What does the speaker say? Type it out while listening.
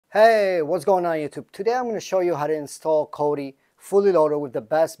Hey, what's going on YouTube? Today I'm going to show you how to install Kodi fully loaded with the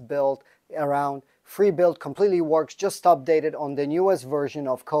best build around. Free build, completely works, just updated on the newest version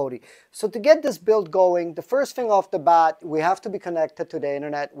of Kodi. So to get this build going, the first thing off the bat, we have to be connected to the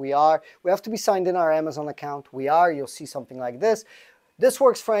internet. We have to be signed in our Amazon account. You'll see something like this. This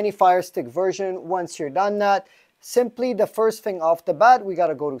works for any Firestick version. Once you're done that, simply the first thing off the bat, we got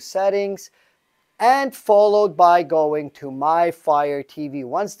to go to settings, and followed by going to My Fire TV.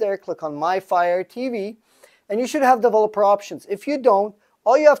 Once there, click on My Fire TV, and you should have developer options. If you don't,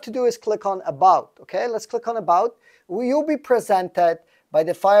 all you have to do is click on About. Okay, let's click on About. You'll be presented by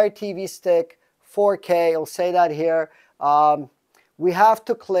the Fire TV Stick 4K. I'll say that here. We have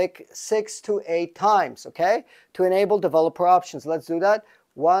to click 6 to 8 times, okay, to enable developer options. Let's do that.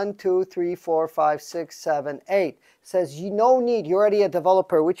 1, 2, 3, 4, 5, 6, 7, 8. Says you no need, you're already a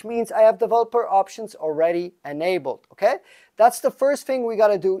developer, which means I have developer options already enabled, okay? That's the first thing we got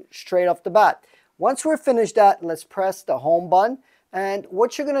to do straight off the bat. Once we're finished that, let's press the home button. And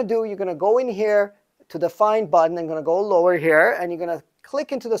what you're going to do, you're going to go in here to the find button. I'm going to go lower here, and you're going to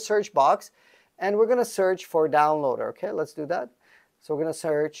click into the search box, and we're going to search for downloader, okay? Let's do that. So we're going to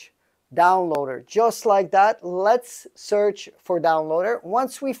search downloader, just like that. Let's search for downloader.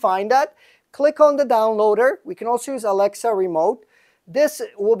 Once we find that, click on the downloader. We can also use Alexa remote. This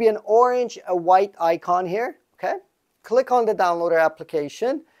will be an orange, a white icon here, okay? Click on the downloader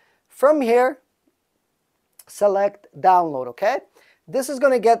application. From here, select download, okay? This is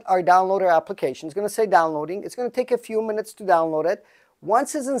going to get our downloader application. It's going to say downloading. It's going to take a few minutes to download it.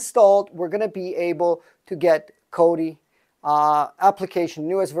 Once it's installed, we're going to be able to get Kodi application,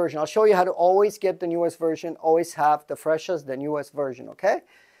 newest version. I'll show you how to always get the newest version, always have the freshest, the newest version, okay?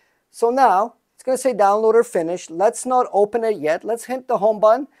 So now, it's going to say downloader finished. Let's not open it yet. Let's hit the home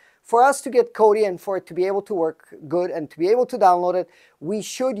button. For us to get Kodi and for it to be able to work good and to be able to download it, we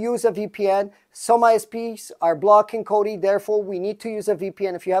should use a VPN. Some ISPs are blocking Kodi, therefore we need to use a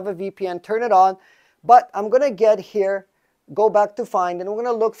VPN. If you have a VPN, turn it on. But I'm going to get here, go back to find, and we're going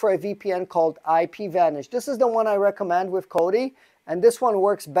to look for a VPN called IPVanish. This is the one I recommend with Kodi, and this one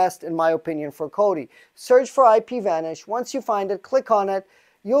works best in my opinion for Kodi. Search for IPVanish. Once you find it, click on it.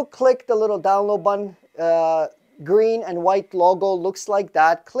 You'll click the little download button, green and white logo, looks like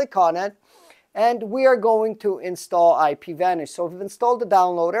that. Click on it, and we are going to install IPVanish. So we've installed the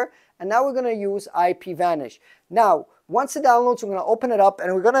downloader, and now we're going to use IPVanish. Now, once it downloads, we're going to open it up,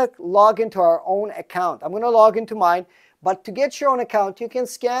 and we're going to log into our own account. I'm going to log into mine. But to get your own account, you can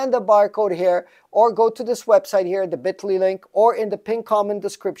scan the barcode here or go to this website here, the bit.ly link, or in the pinned comment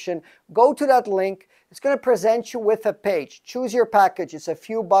description. Go to that link. It's going to present you with a page. Choose your package. It's a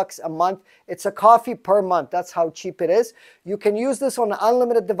few bucks a month. It's a coffee per month. That's how cheap it is. You can use this on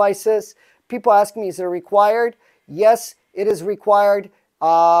unlimited devices. People ask me, is it required? Yes, it is required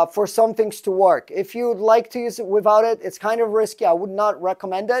for some things to work. If you'd like to use it without it, it's kind of risky. I would not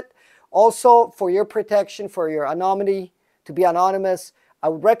recommend it. Also, for your protection, for your anonymity, to be anonymous, I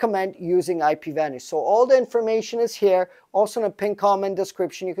would recommend using IPVanish. So all the information is here, also in a pinned comment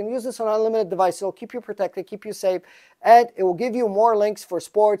description. You can use this on unlimited devices. It'll keep you protected, keep you safe, and it will give you more links for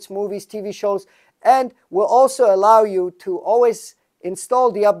sports, movies, TV shows, and will also allow you to always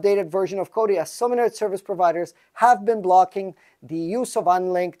install the updated version of Kodi, as some internet service providers have been blocking the use of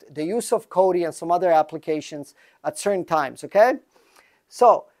unlinked, the use of Kodi and some other applications at certain times, okay?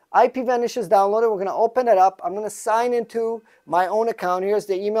 So IPVanish is downloaded. We're going to open it up. I'm going to sign into my own account. Here's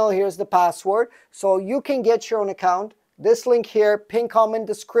the email. Here's the password. So you can get your own account. This link here, pinned comment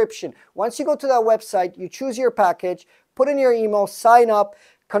description. Once you go to that website, you choose your package, put in your email, sign up,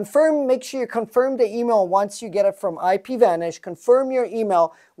 confirm. Make sure you confirm the email once you get it from IPVanish. Confirm your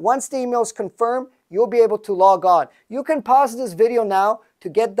email. Once the email is confirmed, you'll be able to log on. You can pause this video now to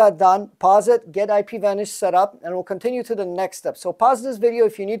get that done. Pause it, get IPVanish set up, and we'll continue to the next step. So pause this video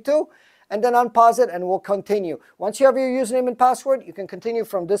if you need to, and then unpause it, and we'll continue. Once you have your username and password, you can continue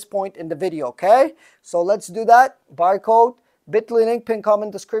from this point in the video, okay? So let's do that. Barcode, bit.ly link, pinned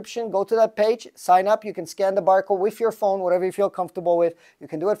comment description. Go to that page, sign up. You can scan the barcode with your phone, whatever you feel comfortable with. You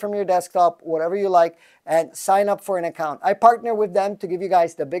can do it from your desktop, whatever you like, and sign up for an account. I partner with them to give you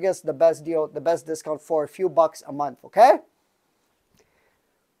guys the biggest, the best deal, the best discount for a few bucks a month, okay?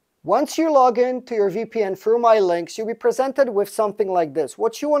 Once you log in to your VPN through my links, you'll be presented with something like this.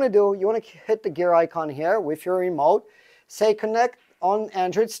 What you want to do, you want to hit the gear icon here with your remote. Say connect on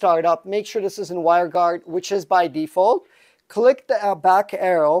Android Startup. Make sure this is in WireGuard, which is by default. Click the back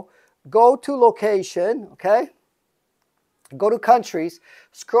arrow. Go to location, okay? Go to countries.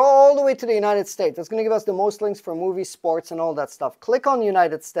 Scroll all the way to the United States. That's going to give us the most links for movies, sports, and all that stuff. Click on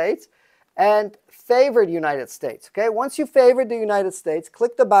United States. and favorite United States. Okay, once you favorite the United States,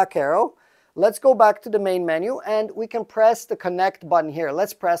 click the back arrow. Let's go back to the main menu and we can press the connect button here.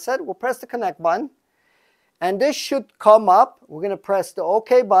 Let's press it. We'll press the connect button and this should come up. We're going to press the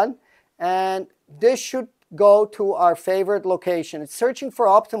OK button and this should go to our favorite location. It's searching for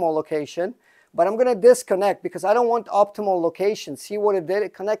optimal location, but I'm going to disconnect because I don't want optimal location. See what it did?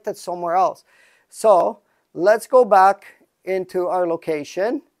 It connected somewhere else. So let's go back into our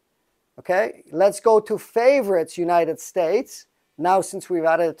location. Okay, let's go to favorites United States. Now since we've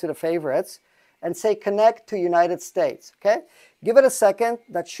added it to the favorites, and say connect to United States. Okay, give it a second.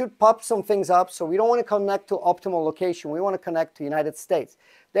 That should pop some things up. So we don't want to connect to optimal location. We want to connect to United States.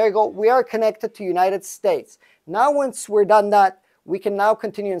 There you go. We are connected to United States. Now once we're done that, we can now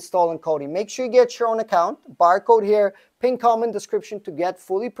continue installing Kodi. Make sure you get your own account. Barcode here, pin comment description to get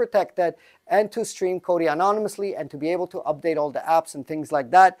fully protected and to stream Kodi anonymously and to be able to update all the apps and things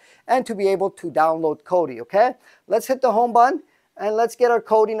like that and to be able to download Kodi, okay? Let's hit the home button and let's get our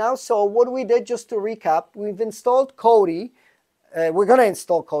Kodi now. So what we did, just to recap, we've installed Kodi. We're going to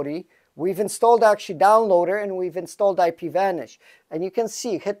install Kodi. We've installed actually Downloader and we've installed IPVanish. And you can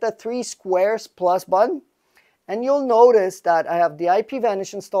see, hit the 3 squares plus button. And you'll notice that I have the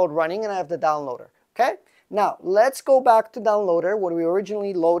IPVanish installed running and I have the downloader. Okay. Now let's go back to downloader, what we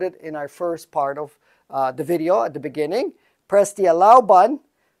originally loaded in our first part of the video at the beginning. Press the allow button,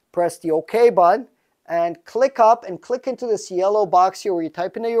 press the OK button, and click up and click into this yellow box here where you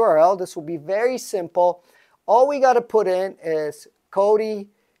type in the URL. This will be very simple. All we got to put in is Kodi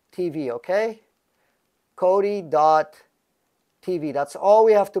TV. Okay. Kodi.tv. That's all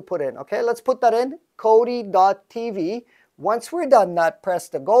we have to put in. Okay. Let's put that in. Kodi.tv. Once we're done that, press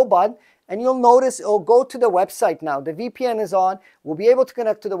the go button and you'll notice it'll go to the website now. The VPN is on. We'll be able to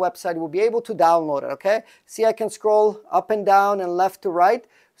connect to the website. We'll be able to download it, okay? See, I can scroll up and down and left to right.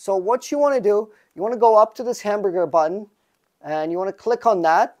 So what you want to do, you want to go up to this hamburger button and you want to click on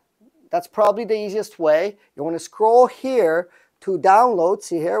that. That's probably the easiest way. You want to scroll here to download.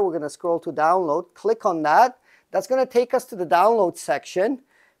 See here, we're going to scroll to download. Click on that. That's going to take us to the download section.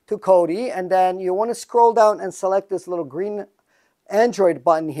 To Kodi, and then you want to scroll down and select this little green Android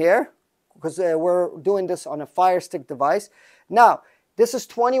button here because we're doing this on a Firestick device. Now, this is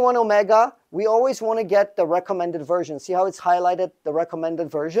 21 Omega. We always want to get the recommended version. See how it's highlighted, the recommended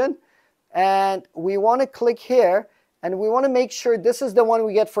version? And we want to click here, and we want to make sure this is the one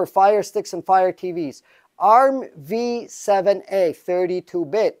we get for Fire Sticks and Fire TVs. ARM v7a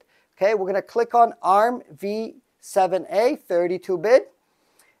 32-bit. Okay, we're going to click on ARM v7a 32-bit.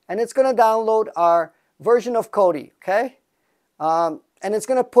 And it's going to download our version of Kodi, okay? And it's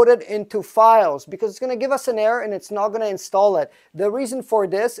going to put it into files because it's going to give us an error and it's not going to install it. The reason for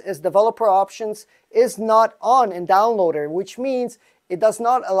this is developer options is not on in Downloader, which means it does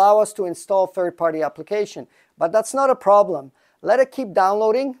not allow us to install third-party application. But that's not a problem. Let it keep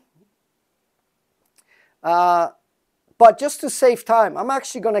downloading. But just to save time, I'm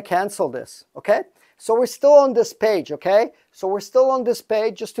actually going to cancel this, okay? So we're still on this page, okay? So we're still on this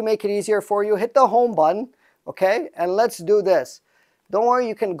page. Just to make it easier for you, hit the home button, okay? And let's do this. Don't worry,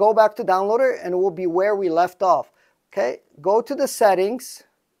 you can go back to Downloader and we'll be where we left off, okay? Go to the settings,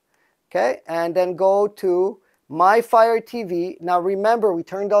 okay? And then go to My Fire TV. Now remember, we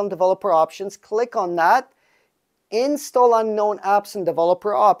turned on developer options. Click on that. Install unknown apps and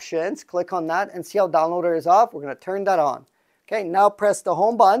developer options. Click on that and see how Downloader is off. We're going to turn that on. Okay, now press the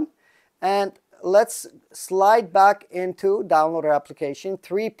home button and let's slide back into Downloader application.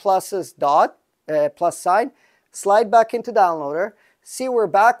 3 pluses dot, plus sign. Slide back into Downloader. See, we're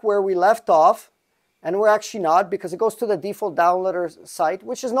back where we left off. And we're actually not because it goes to the default Downloader site,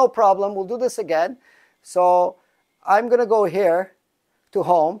 which is no problem. We'll do this again. So I'm going to go here to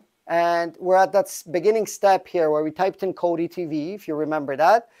home. And we're at that beginning step here where we typed in Kodi TV, if you remember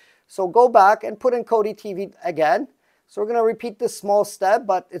that. So go back and put in Kodi TV again. So we're going to repeat this small step,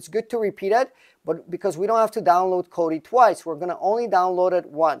 but it's good to repeat it. But because we don't have to download Kodi twice, we're going to only download it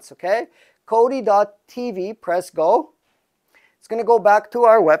once, okay? Kodi.tv, press go. It's going to go back to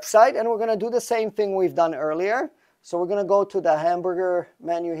our website, and we're going to do the same thing we've done earlier. So we're going to go to the hamburger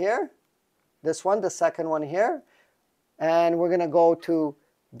menu here. This one, the second one here. And we're going to go to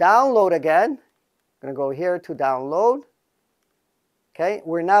download again. I'm going to go here to download. Okay,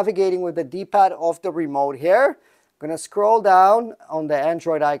 we're navigating with the D-pad of the remote here. I'm going to scroll down on the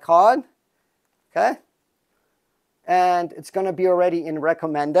Android icon. Okay, and it's going to be already in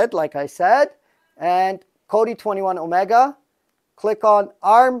recommended, like I said. And Kodi 21 Omega. Click on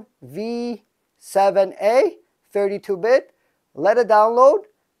ARM v7a 32-bit. Let it download.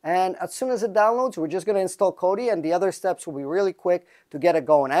 And as soon as it downloads, we're just going to install Kodi, and the other steps will be really quick to get it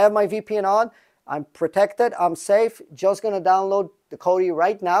going. I have my VPN on. I'm protected. I'm safe. Just going to download the Kodi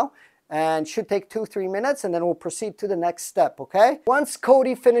right now, and should take 2-3 minutes, and then we'll proceed to the next step, okay? Once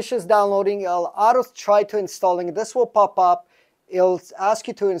Kodi finishes downloading, it'll auto try to installing it. This will pop up. It'll ask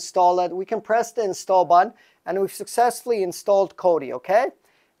you to install it. We can press the install button, and we've successfully installed Kodi, okay?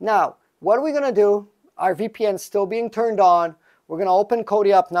 Now, what are we going to do? Our VPN is still being turned on. We're going to open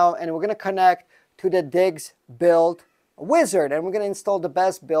Kodi up now, and we're going to connect to the Diggz build wizard, and we're going to install the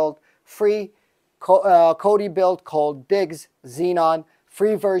best build, free Kodi build called Diggz Xenon,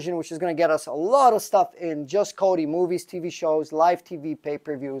 free version, which is going to get us a lot of stuff in just Kodi, movies, TV shows, live TV,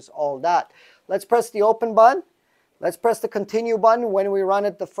 pay-per-views, all that. Let's press the open button. Let's press the continue button when we run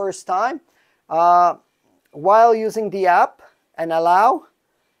it the first time. While using the app, and allow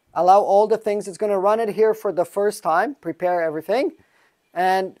all the things. It's going to run it here for the first time, prepare everything.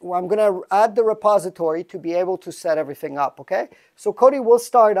 And I'm going to add the repository to be able to set everything up, okay? So Kodi will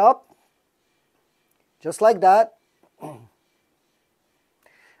start up just like that.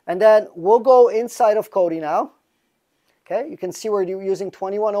 And then we'll go inside of Kodi now. Okay, you can see we're using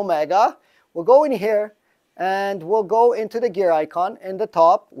 21 Omega. We'll go in here and we'll go into the gear icon in the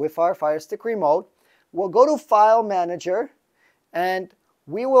top with our Firestick remote. We'll go to File Manager, and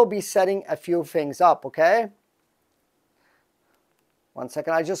we will be setting a few things up, okay? One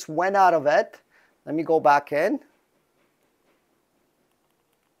second, I just went out of it. Let me go back in.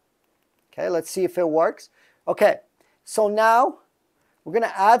 Okay, let's see if it works. Okay, so now we're going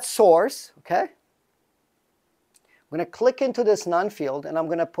to add source, okay? I'm going to click into this none field, and I'm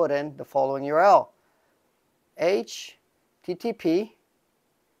going to put in the following URL. HTTP,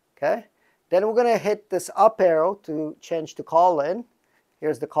 okay? Then we're going to hit this up arrow to change to call-in.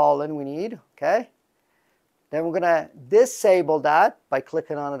 Here's the call-in we need, okay? Then we're going to disable that by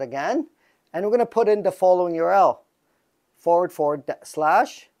clicking on it again. And we're going to put in the following URL,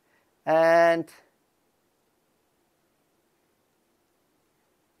 // and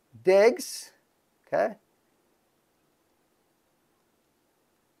Diggz, okay,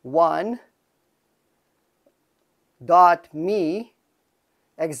 1.me,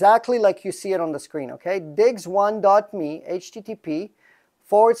 exactly like you see it on the screen, okay? Diggz1.me, HTTP,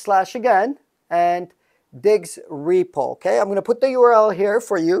 / again, and Diggz repo, okay? I'm going to put the URL here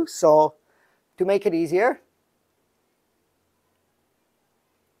for you, so to make it easier.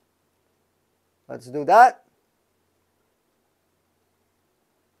 Let's do that.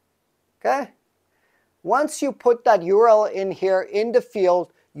 Okay. Once you put that URL in here in the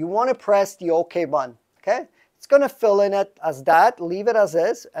field, you want to press the OK button, okay? It's going to fill in it as that, leave it as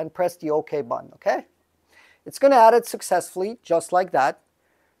is, and press the OK button, okay? It's going to add it successfully, just like that.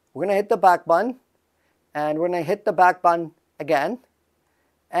 We're going to hit the back button, and we're going to hit the back button again.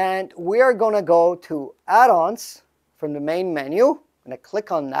 And we are going to go to Add-ons from the main menu. I'm going to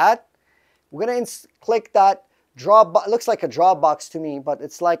click on that. We're going to click that Dropbox. Looks like a Dropbox to me, but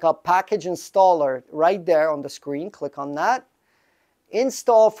it's like a package installer right there on the screen. Click on that.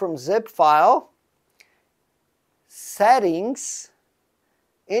 Install from zip file. Settings.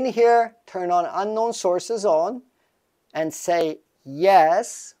 In here, turn on unknown sources on and say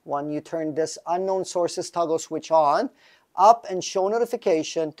yes when you turn this unknown sources toggle switch on. Up and show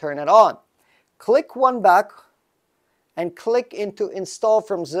notification, turn it on. Click one back and click into install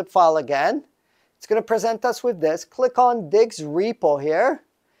from zip file again. It's going to present us with this. Click on Diggz repo here.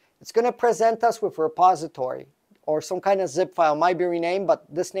 It's going to present us with repository or some kind of zip file. Might be renamed, but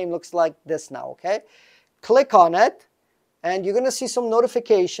this name looks like this now, okay? Click on it, and you're going to see some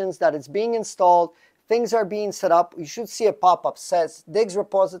notifications that it's being installed. Things are being set up. You should see a pop-up says Diggz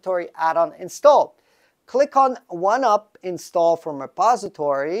repository add-on installed. Click on one up, install from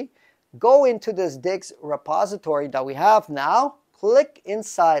repository. Go into this Diggz repository that we have now. Click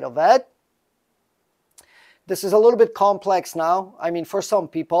inside of it. This is a little bit complex now. I mean, for some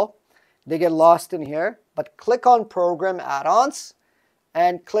people, they get lost in here. But click on Program Add-ons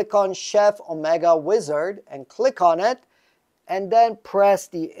and click on Chef Omega Wizard and click on it. And then press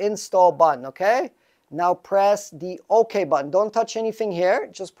the install button, okay? Now press the OK button. Don't touch anything here.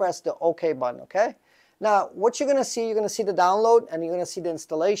 Just press the OK button, okay? Now, what you're going to see the download and you're going to see the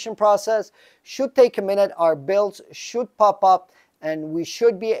installation process. Should take a minute. Our builds should pop up and we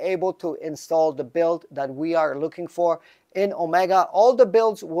should be able to install the build that we are looking for in Omega. All the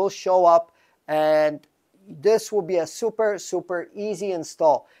builds will show up and this will be a super, super easy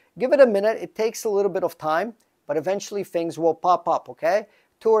install. Give it a minute. It takes a little bit of time, but eventually things will pop up, okay?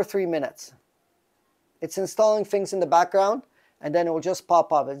 2 or 3 minutes. It's installing things in the background. And then it will just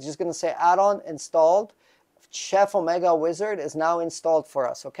pop up. It's just going to say add-on installed. Chef Omega Wizard is now installed for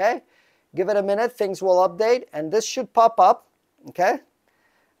us, okay? Give it a minute, things will update, and this should pop up, okay?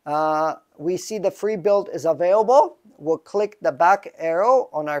 We see the free build is available. We'll click the back arrow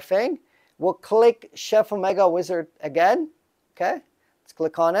on our thing. We'll click Chef Omega Wizard again, okay? Let's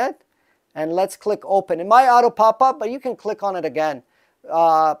click on it, and let's click open. It might auto pop up, but you can click on it again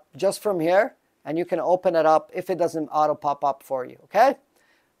just from here, and you can open it up if it doesn't auto pop up for you, okay?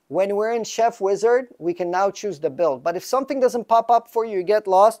 When we're in Chef Wizard, we can now choose the build. But if something doesn't pop up for you, you get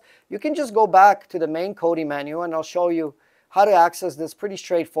lost, you can just go back to the main Kodi menu, and I'll show you how to access this. Pretty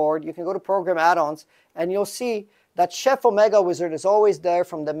straightforward. You can go to Program Add-ons, and you'll see that Chef Omega Wizard is always there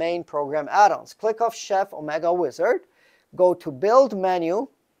from the main Program Add-ons. Click off Chef Omega Wizard, go to Build menu,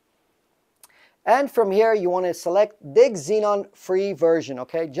 and from here you want to select Diggz Xenon free version,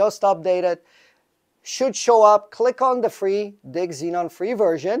 okay? Just updated. Should show up. Click on the free Diggz Xenon free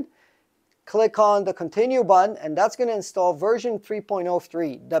version. Click on the continue button, and that's going to install version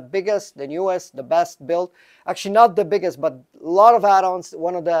 3.03, the biggest, the newest, the best build. Actually, not the biggest, but a lot of add-ons.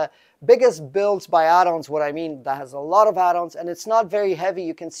 One of the biggest builds by add-ons, what I mean, that has a lot of add-ons, and it's not very heavy.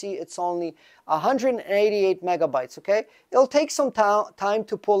 You can see it's only 188 megabytes, okay? It'll take some time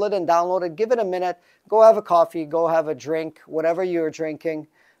to pull it and download it. Give it a minute. Go have a coffee. Go have a drink, whatever you're drinking.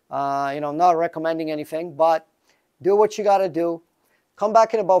 I'm not recommending anything, but do what you got to do. Come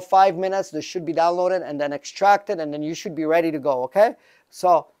back in about 5 minutes. This should be downloaded and then extracted, and then you should be ready to go, okay?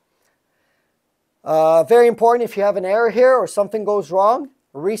 So, very important, if you have an error here or something goes wrong,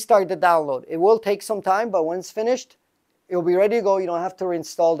 restart the download. It will take some time, but when it's finished, it'll be ready to go. You don't have to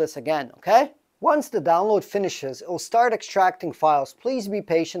reinstall this again, okay? Once the download finishes, it will start extracting files. Please be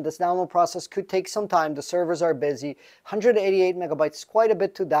patient. This download process could take some time. The servers are busy. 188 megabytes is quite a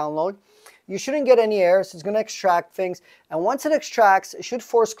bit to download. You shouldn't get any errors. It's going to extract things. And once it extracts, it should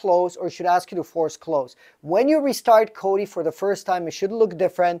force close, or it should ask you to force close. When you restart Kodi for the first time, it should look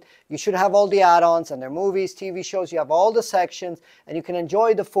different. You should have all the add-ons and their movies, TV shows. You have all the sections, and you can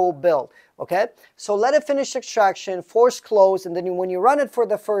enjoy the full build. Okay? So let it finish extraction, force close, and then when you run it for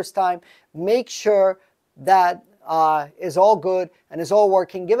the first time, make sure that is all good and is all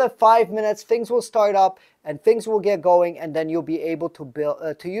working. Give it 5 minutes, things will start up and things will get going, and then you'll be able to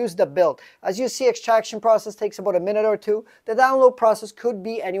build to use the build. As you see, extraction process takes about a minute or two. The download process could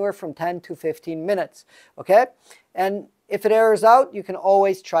be anywhere from 10 to 15 minutes. Okay? And if it errors out, you can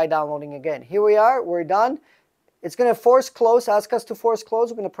always try downloading again. Here we are, we're done. It's going to force close, ask us to force close.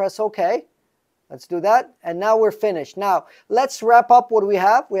 We're going to press OK. Let's do that, and now we're finished. Now, let's wrap up what we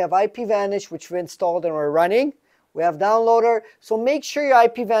have. We have IPVanish, which we installed and we're running. We have Downloader, so make sure your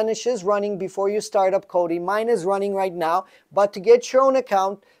IPVanish is running before you start up Kodi. Mine is running right now, but to get your own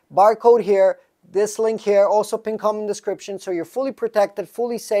account, barcode here, this link here, also pin comment description, so you're fully protected,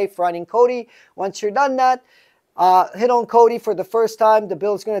 fully safe running Kodi. Once you're done that, hit on Kodi for the first time. The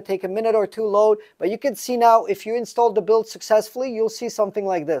build's going to take a minute or two load, but you can see now if you installed the build successfully, you'll see something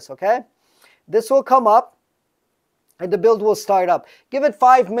like this, okay? This will come up, and the build will start up. Give it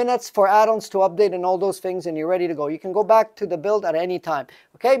 5 minutes for add-ons to update and all those things, and you're ready to go. You can go back to the build at any time.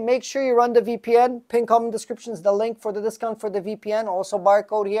 Okay, make sure you run the VPN. Pin comment description is the link for the discount for the VPN. Also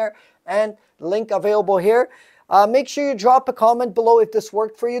barcode here and link available here. Make sure you drop a comment below if this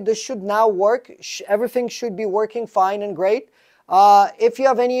worked for you. This should now work. Everything should be working fine and great. If you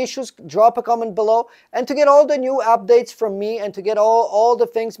have any issues, drop a comment below. And to get all the new updates from me and to get all the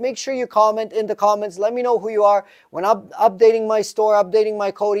things, make sure you comment in the comments. Let me know who you are. When I'm updating my store, updating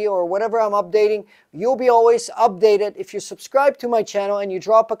my Kodi, or whatever I'm updating, you'll be always updated if you subscribe to my channel and you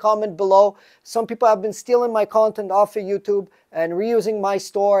drop a comment below. Some people have been stealing my content off of YouTube and reusing my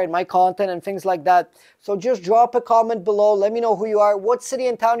store and my content and things like that. So just drop a comment below. Let me know who you are, what city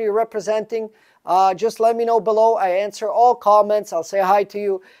and town you're representing. Just let me know below. I answer all comments. I'll say hi to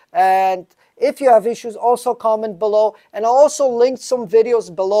you. And if you have issues, also comment below. And I'll also link some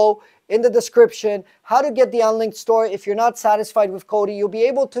videos below in the description how to get the unlinked store. If you're not satisfied with Kodi, you'll be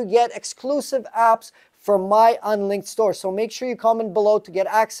able to get exclusive apps from my unlinked store. So make sure you comment below to get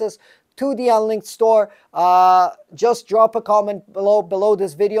access to the unlinked store. Just drop a comment below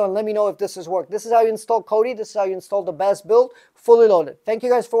this video and let me know if this has worked. This is how you install Kodi. This is how you install the best build, fully loaded. Thank you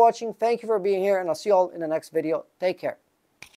guys for watching. Thank you for being here, and I'll see you all in the next video. Take care.